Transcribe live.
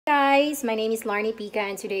Guys, my name is Laarni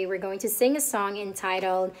and today we're going to sing a song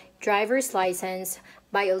entitled Driver's License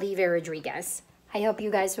by Olivia Rodriguez. I hope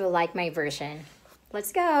you guys will like my version.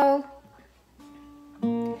 Let's go!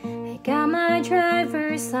 I got my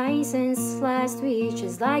driver's license last week,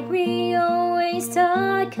 just like we always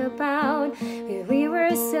talk about. We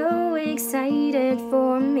were so excited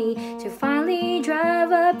for me to finally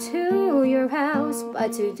drive up to your house,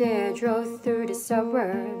 but today I drove through the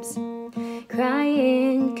suburbs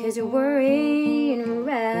crying 'cause you're worrying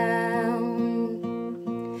around.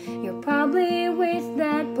 You're probably with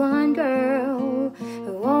that blonde girl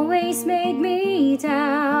who always made me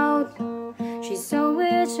doubt. She's so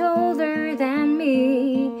much older than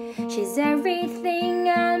me. She's everything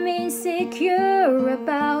I'm insecure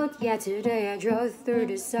about. Yeah, today I drove through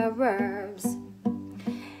the suburbs,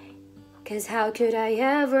 'cause how could I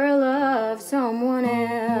ever love someone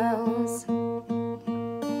else?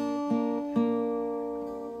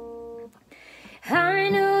 I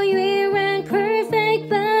know you weren't perfect,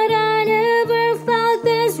 but I never felt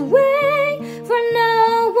this way for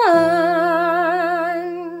no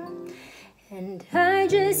one. And I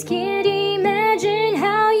just can't imagine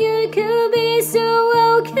how you could be so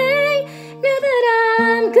okay now that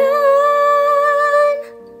I'm gone.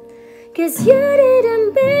 'Cause you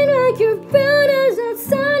didn't mean like you wrote us a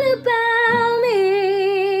song about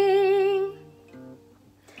me.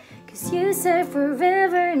 'Cause you said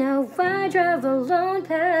forever, now I drive alone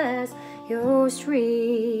past your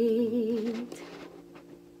street.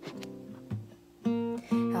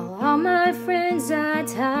 All my friends are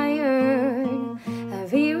tired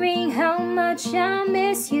of hearing how much I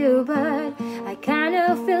miss you, but I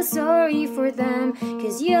kinda feel sorry for them,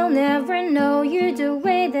 'cause you'll never know you the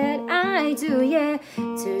way that I do. Yeah,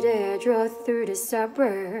 today I drove through the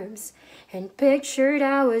suburbs and pictured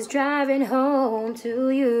I was driving home to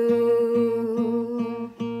you.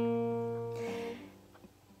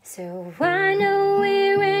 So I know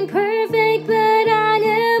we weren't perfect, but I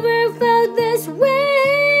never felt this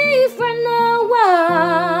way for no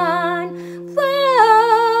one. Whoa.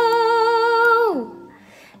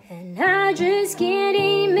 And I just can't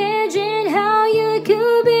imagine how you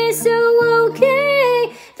could be so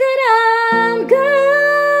okay that I'm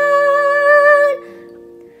gone.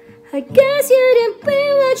 I guess you didn't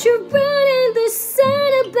mean what you wrote in the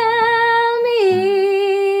sun about me.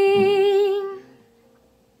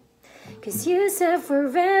 'Cause you said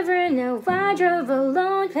forever, now I drove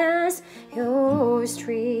alone past your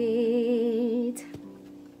street.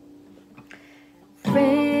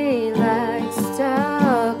 Red lights,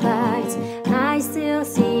 stop lights, I still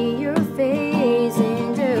see your face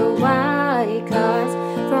in the white cars,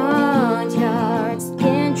 front yards.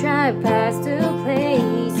 Can't drive past the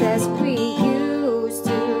places we used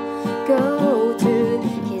to go to,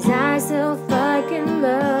 'cause I still fucking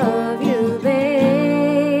love you, babe.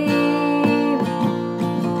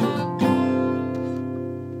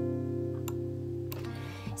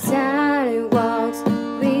 Sidewalks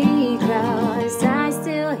we cross, I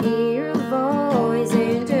still hear your voice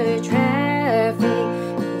in the traffic,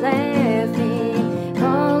 laughing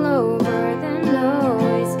all over the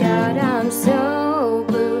noise. God, I'm so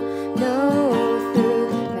blue, no through,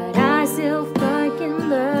 but I still fucking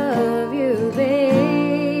love you,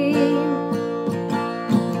 babe.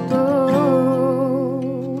 Oh,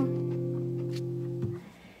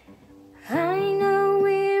 I know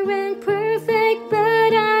we weren't perfect,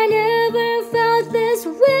 but I never felt this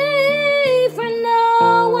way for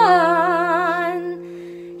no one.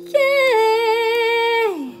 Yeah,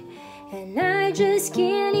 and I just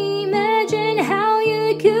can't imagine how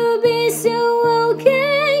you could be so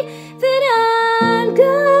okay that I'm gone.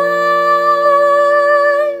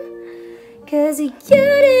 'Cause you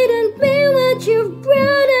didn't mean what you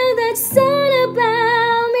wrote in that song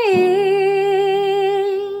about me.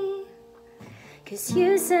 'Cause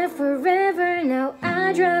you said forever, now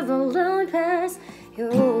I drive alone past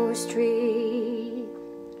your street.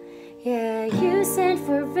 Yeah, you said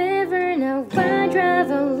forever, now I drive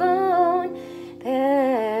alone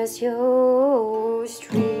past your